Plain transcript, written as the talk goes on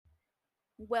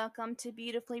Welcome to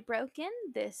Beautifully Broken.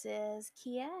 This is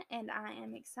Kia, and I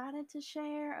am excited to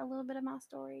share a little bit of my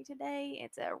story today.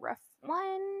 It's a rough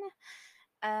one.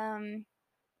 Um,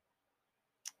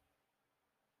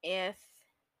 if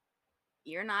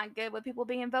you're not good with people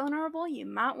being vulnerable, you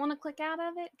might want to click out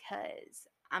of it because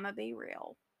I'm going to be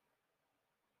real.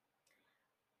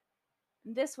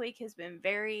 This week has been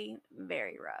very,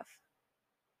 very rough.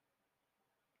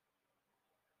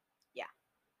 Yeah,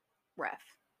 rough.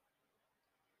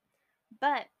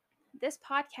 But this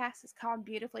podcast is called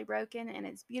Beautifully Broken, and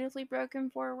it's beautifully broken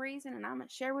for a reason. And I'm going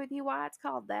to share with you why it's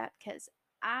called that because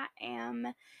I am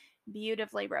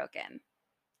beautifully broken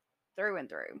through and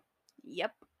through.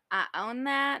 Yep, I own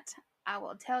that. I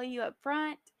will tell you up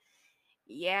front.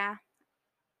 Yeah,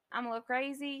 I'm a little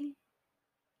crazy.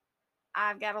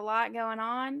 I've got a lot going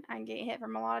on. I can get hit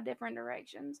from a lot of different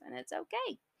directions, and it's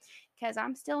okay because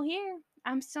I'm still here.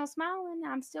 I'm still smiling.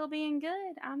 I'm still being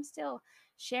good. I'm still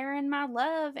sharing my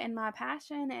love and my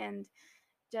passion and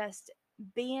just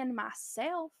being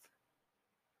myself,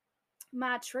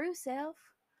 my true self,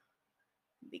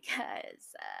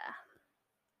 because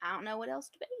I don't know what else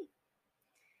to be.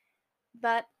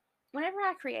 But whenever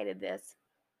I created this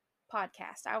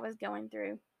podcast, I was going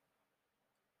through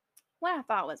what I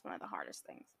thought was one of the hardest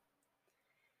things.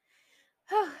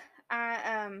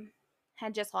 I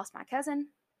had just lost my cousin.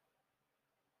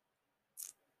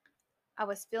 I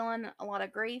was feeling a lot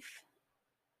of grief.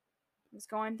 I was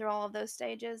going through all of those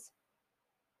stages.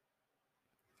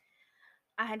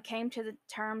 I had came to the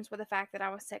terms with the fact that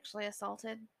I was sexually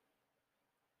assaulted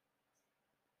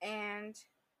and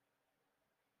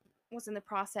was in the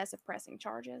process of pressing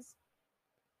charges.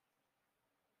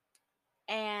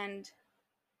 And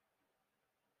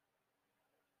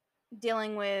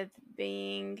dealing with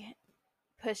being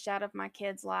pushed out of my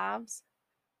kids' lives.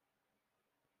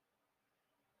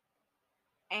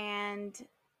 And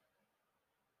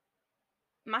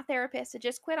my therapist had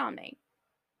just quit on me.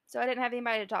 So I didn't have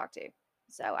anybody to talk to.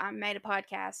 So I made a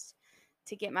podcast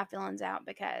to get my feelings out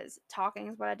because talking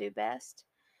is what I do best.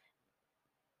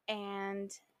 And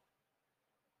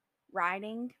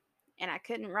writing. And I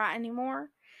couldn't write anymore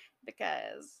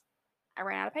because I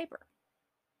ran out of paper.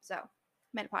 So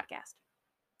made a podcast.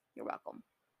 You're welcome.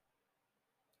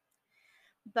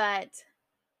 But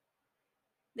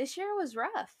this year was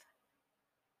rough.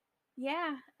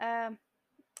 Yeah. I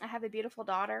have a beautiful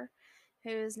daughter who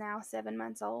is now 7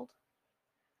 months old.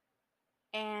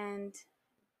 And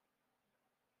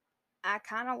I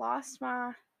kind of lost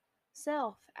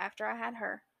myself after I had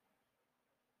her.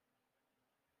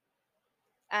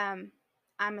 Um,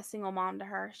 I'm a single mom to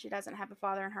her. She doesn't have a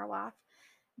father in her life.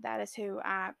 That is who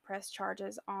I press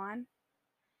charges on.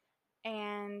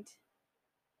 And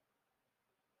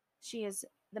she is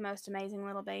the most amazing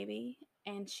little baby.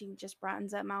 And she just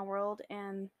brightens up my world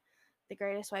in the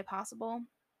greatest way possible.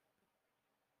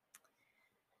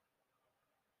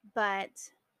 But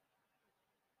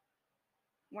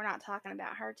we're not talking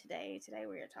about her today. Today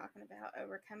we are talking about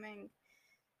overcoming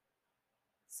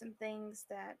some things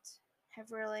that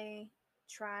have really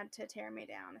tried to tear me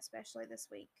down, especially this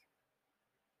week.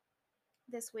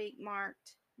 This week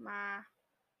marked my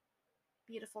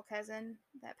beautiful cousin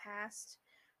that passed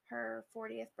her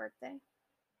 40th birthday.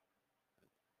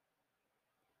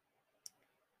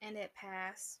 And it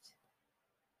passed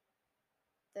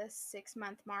the 6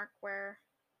 month mark where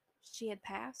she had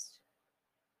passed.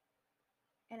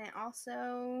 And it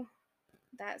also,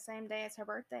 that same day as her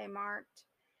birthday, marked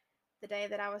the day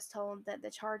that I was told that the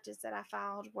charges that I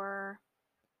filed were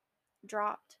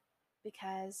dropped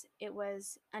because it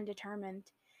was undetermined,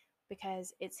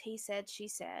 because it's he said, she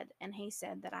said, and he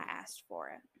said that I asked for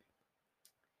it.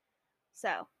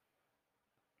 So,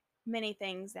 many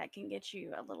things that can get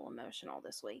you a little emotional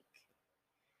this week.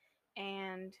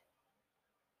 And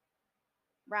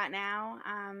right now,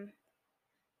 I'm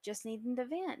just needing to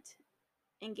vent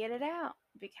and get it out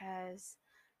because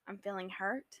I'm feeling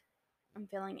hurt. I'm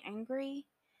feeling angry.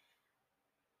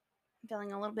 I'm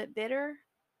feeling a little bit bitter.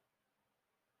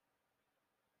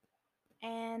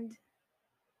 And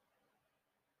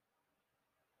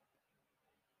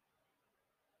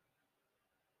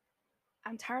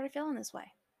I'm tired of feeling this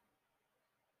way.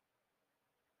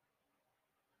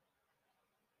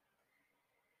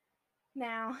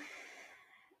 Now,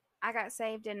 I got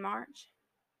saved in March.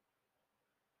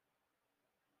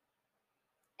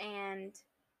 And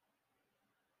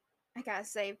I got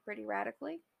saved pretty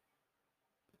radically.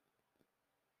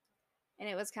 And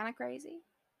it was kind of crazy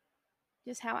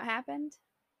just how it happened.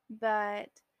 But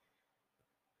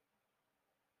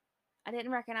I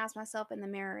didn't recognize myself in the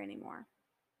mirror anymore.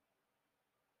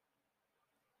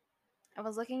 I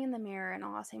was looking in the mirror and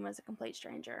all I seen was a complete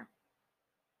stranger.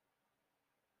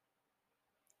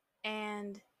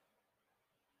 And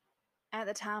at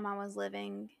the time, I was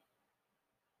living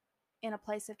in a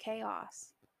place of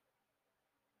chaos.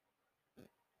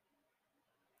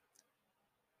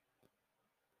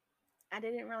 I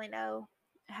didn't really know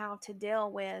how to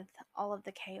deal with all of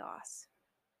the chaos.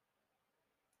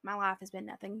 My life has been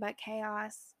nothing but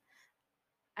chaos.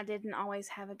 I didn't always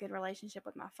have a good relationship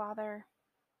with my father.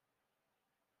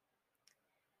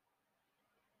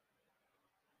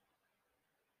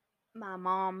 My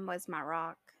mom was my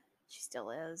rock. She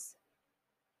still is.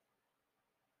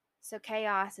 So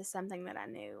chaos is something that I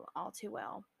knew all too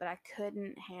well, but I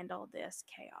couldn't handle this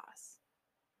chaos.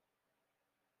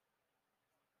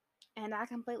 And I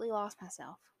completely lost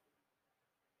myself.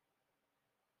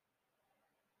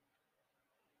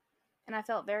 And I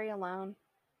felt very alone.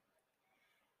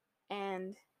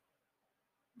 And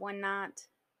one night,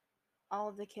 all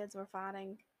of the kids were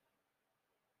fighting.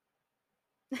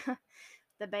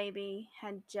 The baby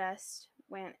had just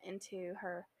went into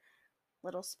her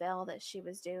little spell that she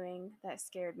was doing that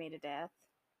scared me to death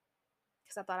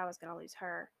because I thought I was going to lose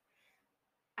her.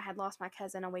 I had lost my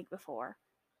cousin a week before.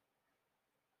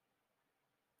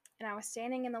 And I was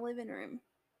standing in the living room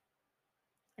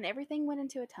and everything went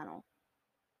into a tunnel.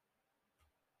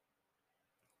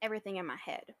 Everything in my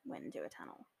head went into a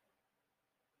tunnel.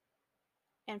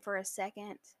 And for a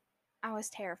second, I was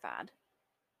terrified.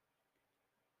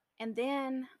 And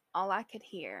then all I could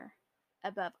hear,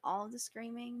 above all of the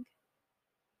screaming,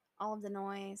 all of the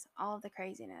noise, all of the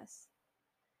craziness,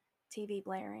 TV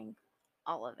blaring,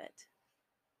 all of it,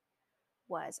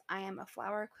 was I am a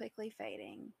flower quickly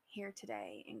fading, here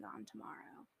today and gone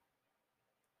tomorrow.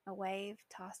 A wave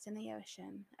tossed in the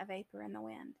ocean, a vapor in the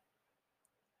wind.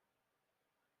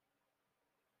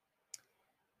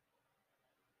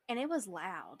 And it was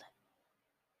loud.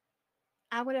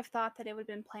 I would have thought that it would have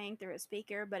been playing through a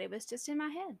speaker, but it was just in my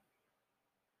head.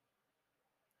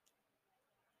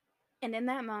 And in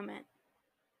that moment,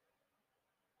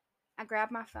 I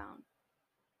grabbed my phone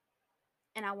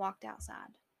and I walked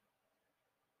outside,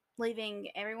 leaving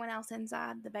everyone else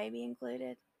inside, the baby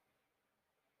included.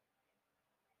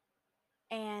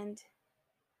 And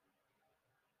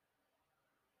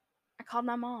I called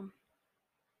my mom.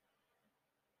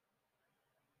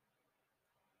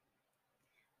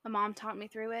 My mom talked me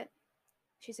through it.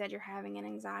 She said, "You're having an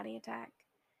anxiety attack."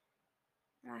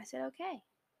 And I said, "Okay."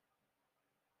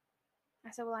 I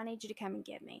said, "Well, I need you to come and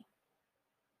get me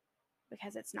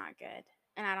because it's not good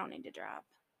and I don't need to drive."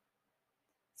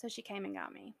 So she came and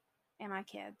got me and my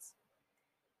kids.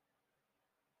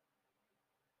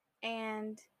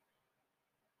 And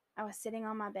I was sitting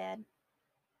on my bed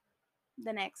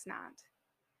the next night.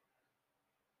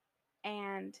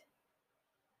 And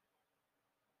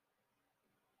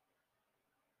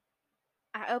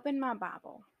I opened my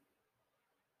Bible.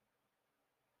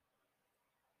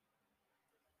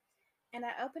 And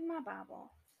I opened my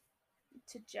Bible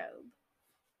to Job.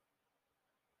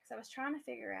 Because I was trying to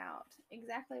figure out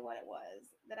exactly what it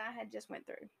was that I had just went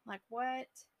through. Like, what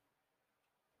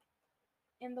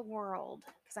in the world?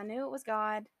 Because I knew it was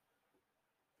God.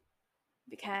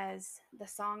 Because the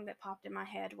song that popped in my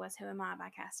head was "Who Am I" by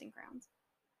Casting Crowns.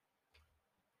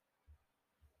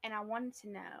 And I wanted to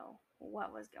know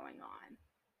what was going on.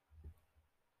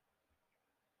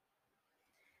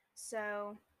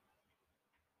 So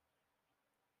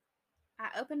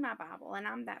I opened my Bible, and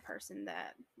I'm that person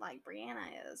that, like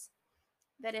Brianna is,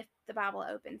 that if the Bible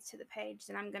opens to the page,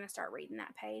 then I'm going to start reading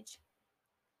that page.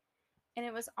 And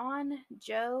it was on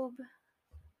Job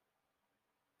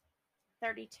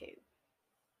 32.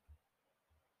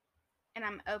 And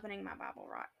I'm opening my Bible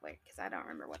right quick because I don't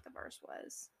remember what the verse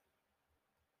was.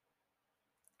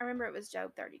 I remember it was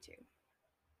Job 32.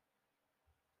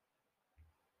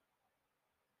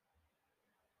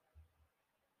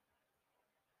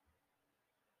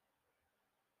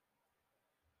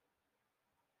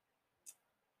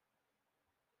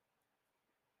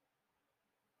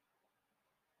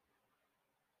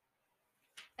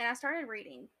 And I started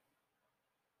reading.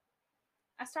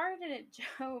 I started at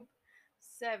Job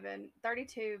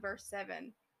 32, verse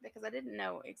 7, because I didn't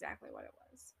know exactly what it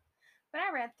was. But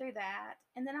I read through that,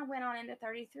 and then I went on into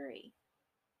 33.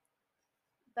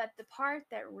 But the part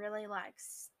that really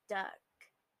stuck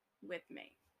with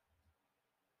me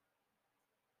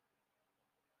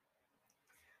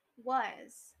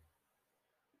was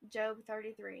Job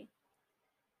 33,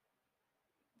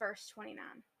 verse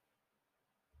 29.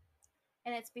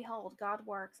 And it's, "Behold, God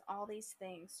works all these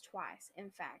things twice,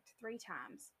 in fact, three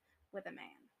times, with a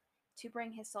man, to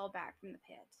bring his soul back from the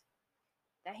pit,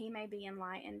 that he may be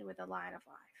enlightened with the light of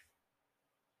life."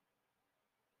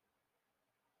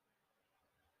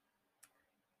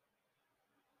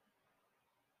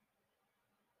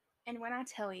 And when I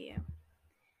tell you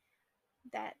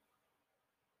that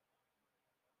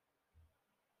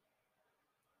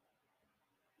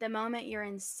the moment you're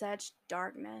in such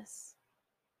darkness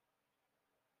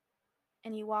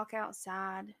and you walk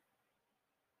outside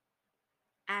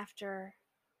after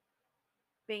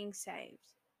being saved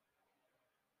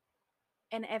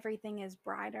and everything is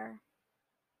brighter,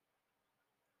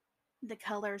 the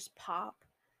colors pop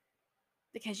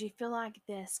because you feel like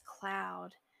this cloud,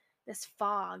 this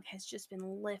fog has just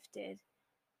been lifted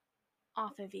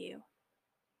off of you.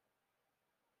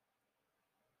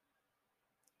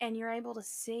 And you're able to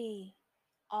see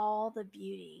all the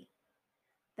beauty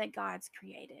that God's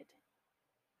created.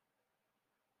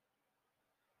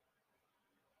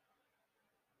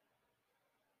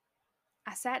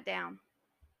 I sat down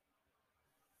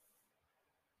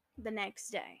the next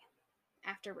day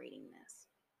after reading this,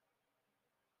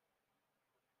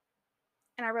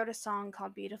 and I wrote a song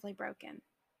called Beautifully Broken.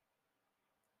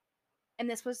 And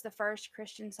this was the first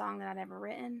Christian song that I'd ever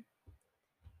written.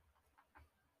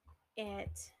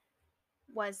 It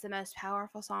was the most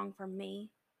powerful song for me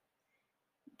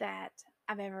that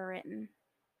I've ever written.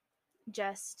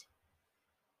 Just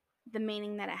the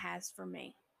meaning that it has for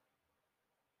me.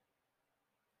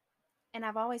 And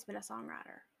I've always been a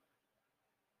songwriter,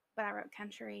 but I wrote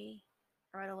country,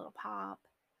 I wrote a little pop,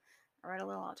 I wrote a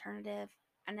little alternative.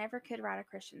 I never could write a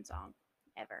Christian song,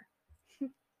 ever.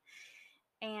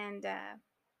 And I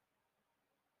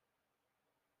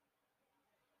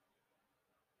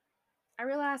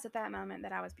realized at that moment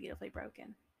that I was beautifully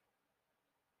broken.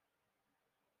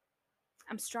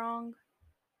 I'm strong.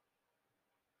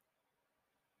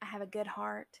 I have a good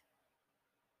heart.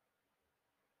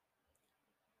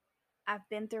 I've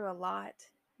been through a lot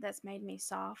that's made me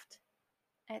soft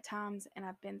at times, and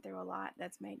I've been through a lot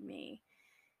that's made me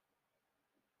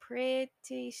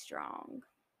pretty strong.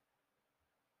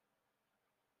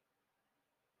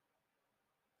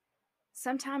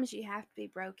 Sometimes you have to be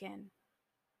broken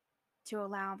to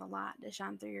allow the light to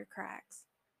shine through your cracks.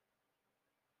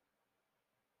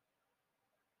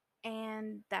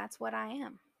 And that's what I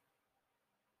am.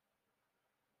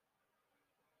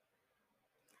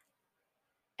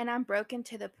 And I'm broken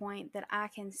to the point that I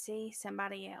can see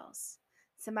somebody else,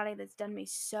 somebody that's done me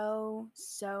so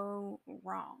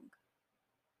wrong.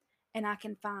 And I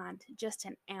can find just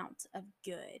an ounce of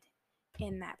good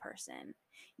in that person.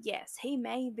 Yes, he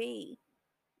may be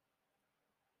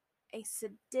a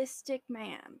sadistic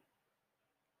man,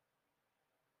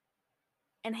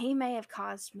 and he may have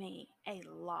caused me a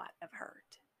lot of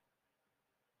hurt.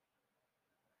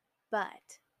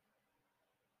 But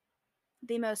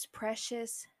the most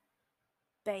precious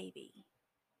baby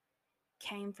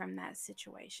came from that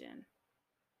situation.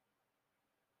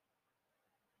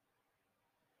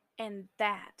 And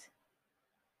that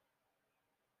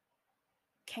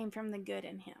came from the good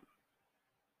in him.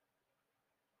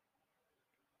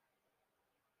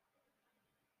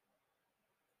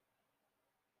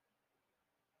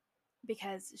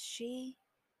 Because she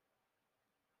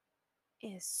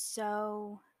is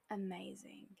so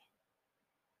amazing.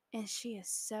 And she is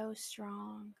so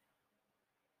strong.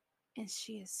 And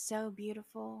she is so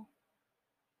beautiful.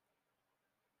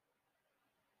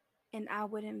 And I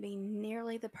wouldn't be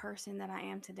nearly the person that I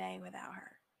am today without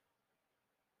her.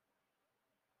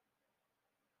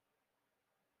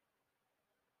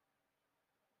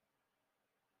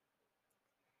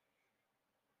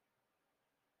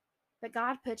 But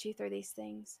God puts you through these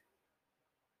things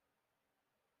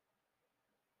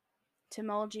to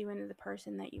mold you into the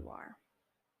person that you are.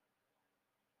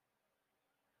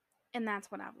 And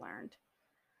that's what I've learned.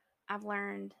 I've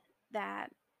learned that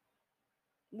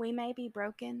we may be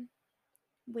broken,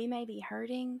 we may be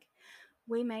hurting,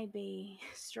 we may be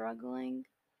struggling,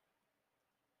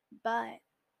 but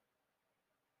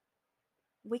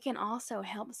we can also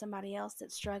help somebody else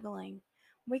that's struggling.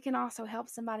 We can also help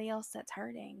somebody else that's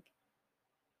hurting.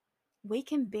 We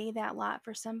can be that light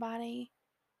for somebody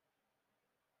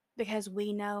because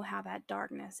we know how that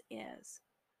darkness is.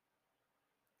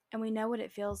 And we know what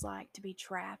it feels like to be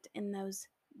trapped in those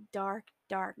dark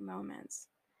moments.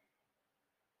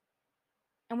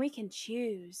 And we can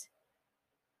choose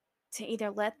to either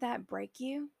let that break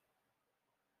you,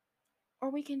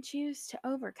 or we can choose to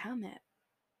overcome it.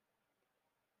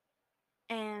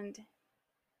 And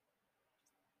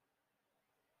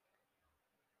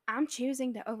I'm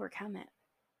choosing to overcome it.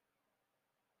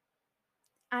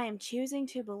 I am choosing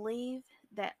to believe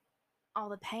that all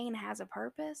the pain has a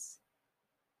purpose,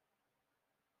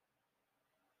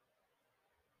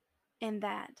 and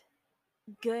that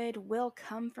good will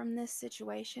come from this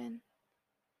situation.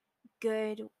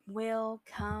 Good will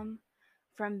come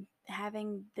from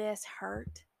having this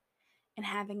hurt and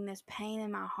having this pain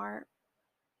in my heart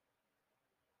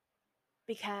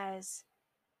because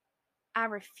I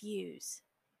refuse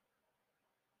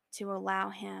to allow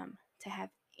him to have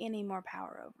any more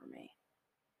power over me.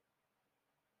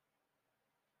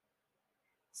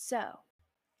 So,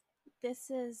 this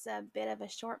is a bit of a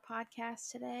short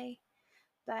podcast today,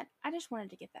 but I just wanted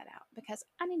to get that out because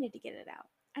I needed to get it out.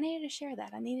 I needed to share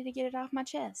that. I needed to get it off my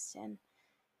chest. And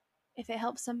if it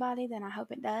helps somebody, then I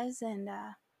hope it does. And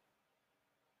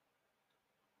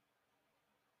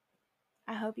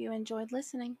I hope you enjoyed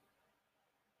listening.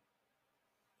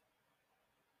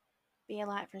 Be a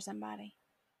light for somebody.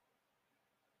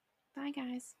 Bye,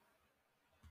 guys.